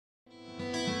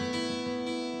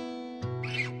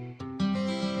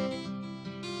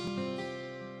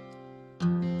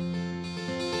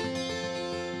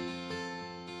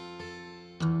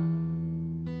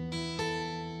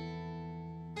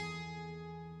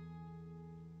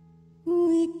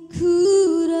we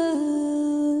could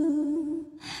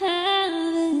have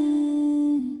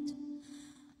it.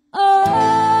 Oh,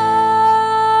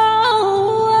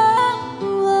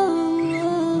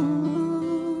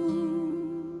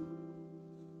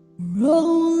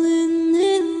 rolling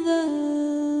in the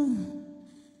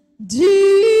deep.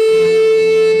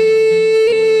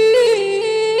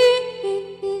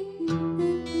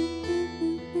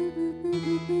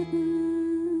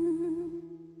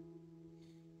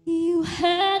 You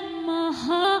had my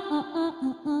heart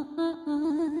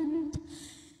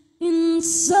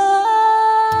inside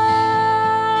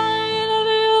of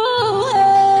your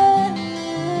hand,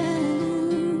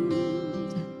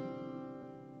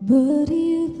 but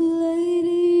you played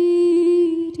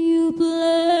it, you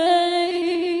played,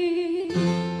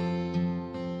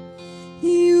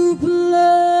 you played,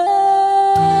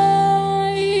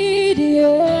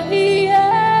 yeah,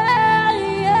 yeah,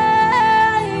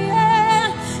 yeah, yeah,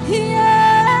 yeah,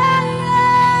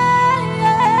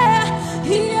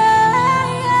 yeah,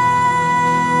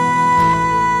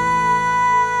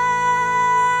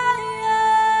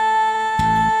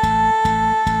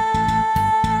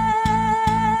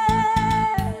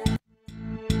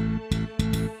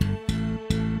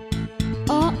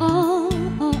 oh, oh,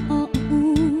 oh, oh,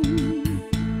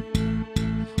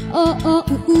 oh, oh,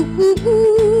 ooh, ooh,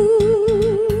 ooh.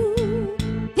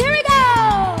 Here we go.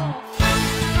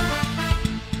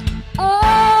 Oh,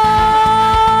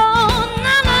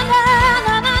 na na na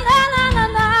na na na na na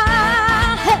na.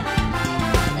 Hey.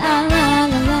 La la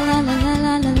la la la la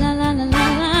la la la la la la.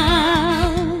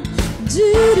 Do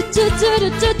do do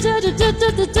do do do do do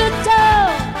do do do.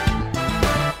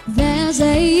 There's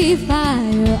a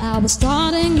fire I was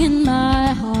starting in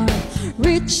my heart,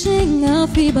 reaching a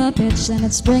fever pitch and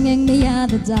it's bringing me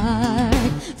out of the dark.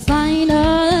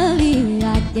 Finally,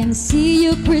 I can see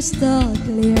you crystal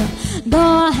clear.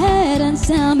 Go ahead and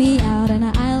sell me out and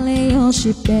I'll lay your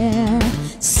ship bare.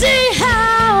 See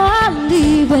how I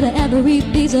leave with every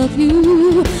piece of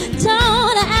you.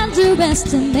 Don't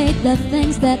underestimate the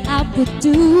things that I would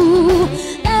do.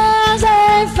 There's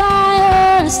a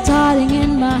fire starting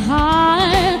in my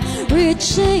heart,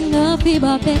 reaching a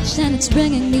fever pitch and it's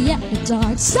bringing me out the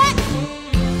dark. Say!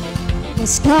 The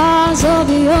scars of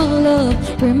your love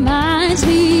reminds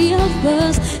me of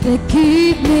us. They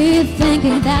keep me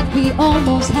thinking that we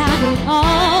almost had it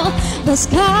all. The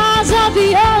scars of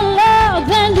your love,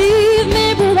 they leave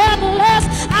me breathless.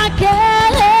 I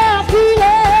can't help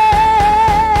feeling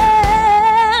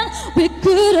we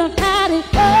could have had it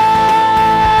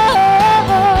all.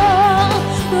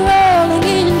 Rolling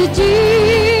in the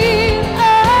deep.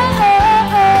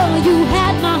 Oh, you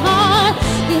had my heart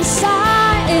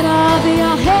inside of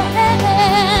your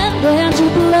hand, and you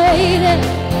played it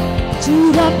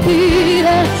to the beat.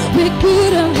 We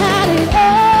could have had it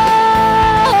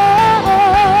all.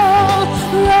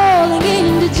 Rolling in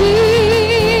the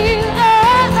deep.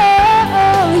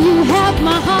 Oh, you have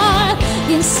my heart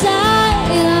inside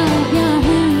of your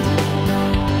hand,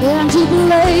 and you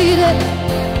played it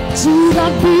to the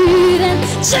beat. And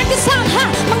check this out, ha!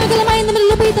 Mga galamay na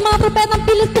malulupit, mga propetang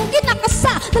pilit kong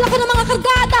kinakasa. Dala ko ng mga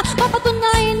kargada,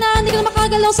 papatunayan na hindi ka na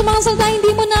makagalaw sa mga salda.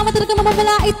 Hindi mo naman talaga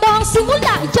mamamala, ito ang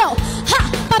simula. Yo, ha!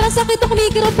 Para sa akin ito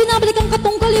kumikirot, pinabalik ang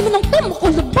katunggali mo ng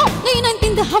tumukulubok. Ngayon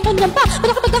naintindihan mo lang ba?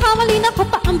 Para ka magkakamali na ko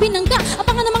pa ang binangga.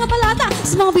 Abangan ng mga talata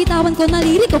sa mga bitawan ko na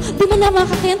liriko. Di mo na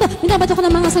makakento, binabato ko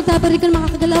ng mga salda. Pero ikaw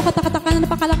makakagalaw, katakataka na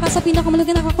napakalakas sa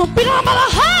pinakamalaga na akong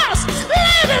pinamalahas.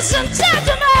 Ladies and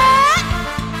gentlemen!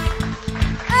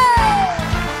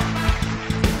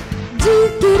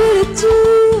 Do do do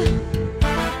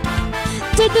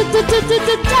do do do do do do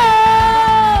do do.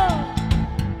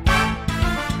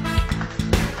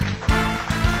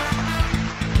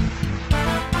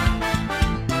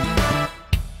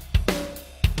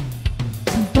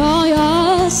 For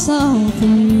yourself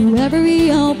through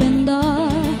every open door,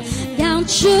 count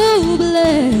your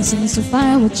blessings to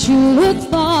find what you look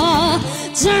for.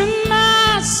 Turn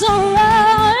my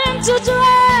sorrow into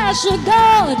treasure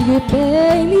gold. You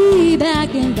pay me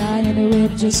back and dine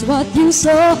with just what you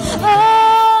saw.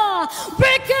 Oh,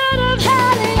 we could have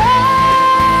had it all.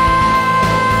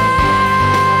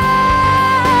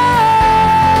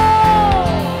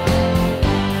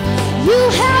 You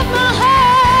have my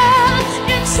heart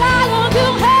inside of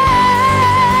your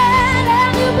hand,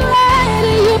 and you played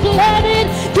it, you played it,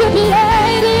 you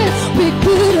played it. We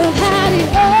could have had it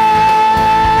all.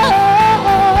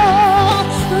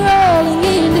 Rolling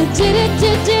in the deep.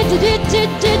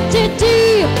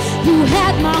 You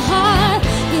had my heart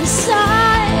inside.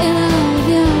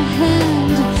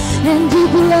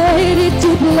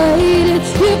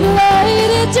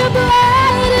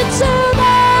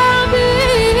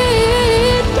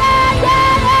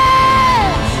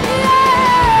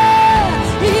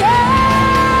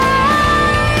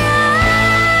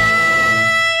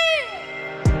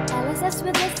 impressed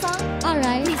with this song?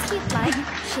 Alright. Please keep like,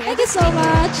 share Thank you so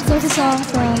much. It was a song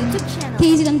from YouTube channel.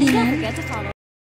 Casey And don't Dandingan. forget to follow